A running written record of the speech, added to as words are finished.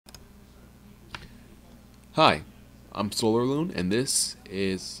Hi, I'm SolarLoon, and this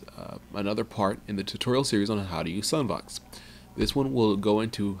is another part in the tutorial series on how to use SunVox. This one will go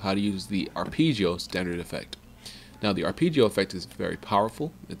into how to use the Arpeggio standard effect. Now, the Arpeggio effect is very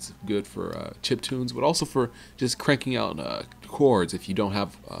powerful. It's good for chiptunes, but also for just cranking out chords if you don't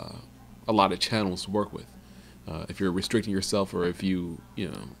have a lot of channels to work with. If you're restricting yourself, or if you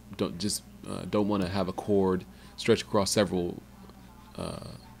don't want to have a chord stretch across several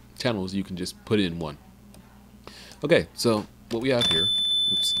channels, you can just put it in one. Okay, so what we have here,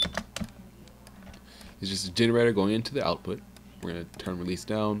 is just a generator going into the output. We're going to turn release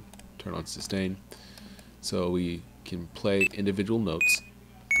down, turn on sustain, so we can play individual notes.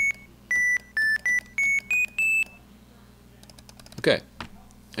 Okay,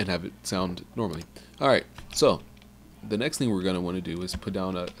 and have it sound normally. Alright, so the next thing we're going to want to do is put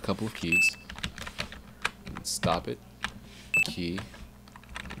down a couple of keys. Stop it, key,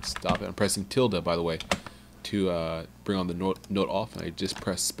 stop it. I'm pressing tilde, by the way, to bring on the note off, and I just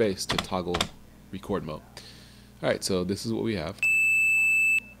press space to toggle record mode. Alright, so this is what we have.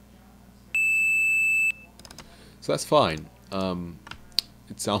 So that's fine.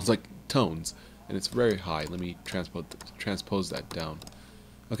 It sounds like tones, and it's very high. Let me transpose that down.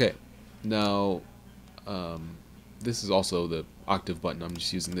 Okay, now this is also the octave button. I'm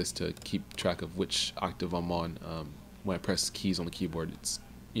just using this to keep track of which octave I'm on when I press keys on the keyboard. It's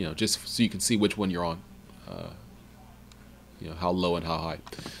just so you can see which one you're on. How low and how high.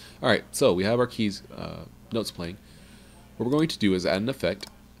 Alright, so we have our keys, notes playing. What we're going to do is add an effect.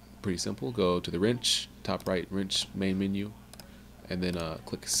 Pretty simple. Go to the wrench, top right wrench, main menu, and then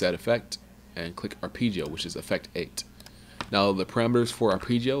click set effect and click Arpeggio, which is effect 8. Now the parameters for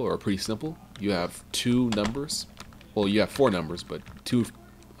Arpeggio are pretty simple. You have two numbers. Well, you have four numbers, but two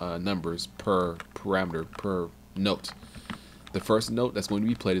numbers per parameter per note. The first note that's going to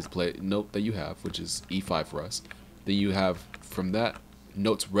be played is the note that you have, which is E5 for us. Then you have from that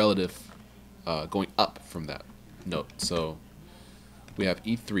notes relative going up from that note. So we have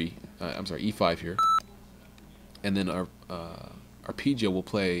E5 here, and then our Arpeggio will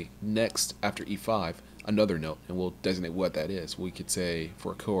play next after E5 another note, and we'll designate what that is. We could say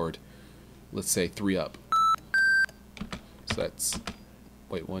for a chord, let's say 3 up. So that's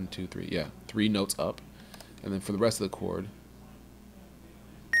 1, 2, 3. Yeah, 3 notes up, and then for the rest of the chord.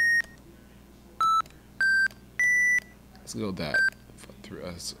 Let's go that for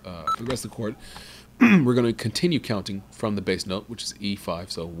the rest of the chord. We're going to continue counting from the bass note, which is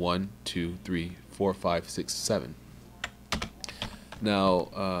E5. So 1, 2, 3, 4, 5, 6, 7.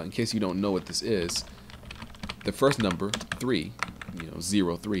 Now, in case you don't know what this is, the first number 3,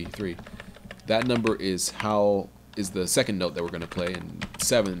 0, 3, 3. That number is the second note that we're going to play, and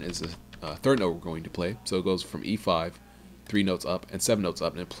 7 is the third note we're going to play. So it goes from E5, 3 notes up, and 7 notes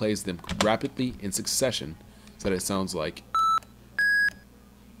up, and it plays them rapidly in succession, so that it sounds like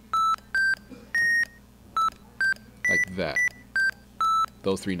that.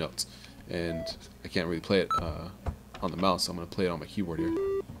 Those 3 notes. And I can't really play it on the mouse, so I'm going to play it on my keyboard here.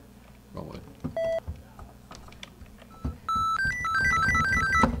 Wrong way.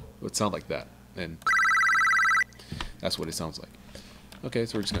 It would sound like that, and that's what it sounds like. Okay,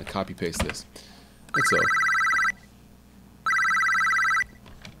 so we're just going to copy paste this. And so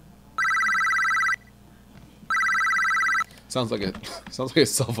sounds like a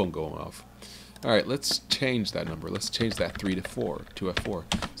cell phone going off. Alright, let's change that number. Let's change that 3 to 4 to a 4.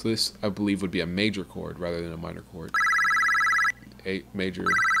 So this, I believe, would be a major chord rather than a minor chord. A major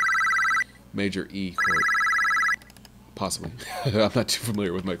E chord. Possibly. I'm not too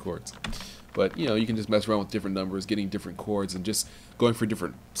familiar with my chords. But, you can just mess around with different numbers, getting different chords, and just going for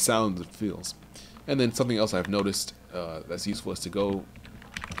different sounds and feels. And then something else I've noticed that's useful is to go,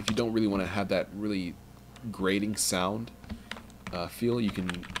 if you don't really want to have that really grating sound feel, you can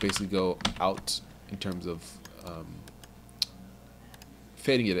basically go out in terms of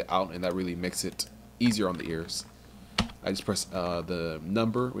fading it out, and that really makes it easier on the ears. I just press the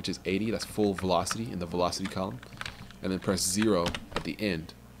number, which is 80, that's full velocity in the velocity column, and then press 0 at the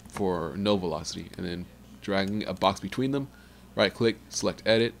end for no velocity, and then dragging a box between them, right click, select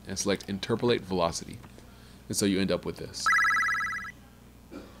edit, and select interpolate velocity, and so you end up with this.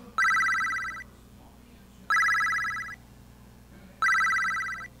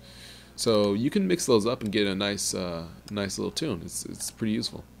 So you can mix those up and get a nice little tune. It's pretty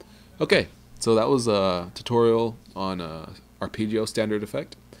useful. Okay, so that was a tutorial on Arpeggio standard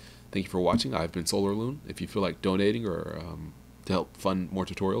effect. Thank you for watching. I've been SolarLoon. If you feel like donating or to help fund more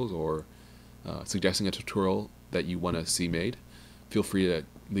tutorials, or suggesting a tutorial that you want to see made, feel free to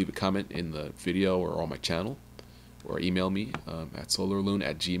leave a comment in the video or on my channel. or email me at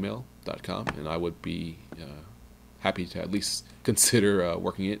solarloon@gmail.com, and I would be happy to at least consider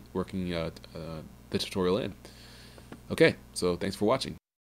working the tutorial in. Okay, so thanks for watching.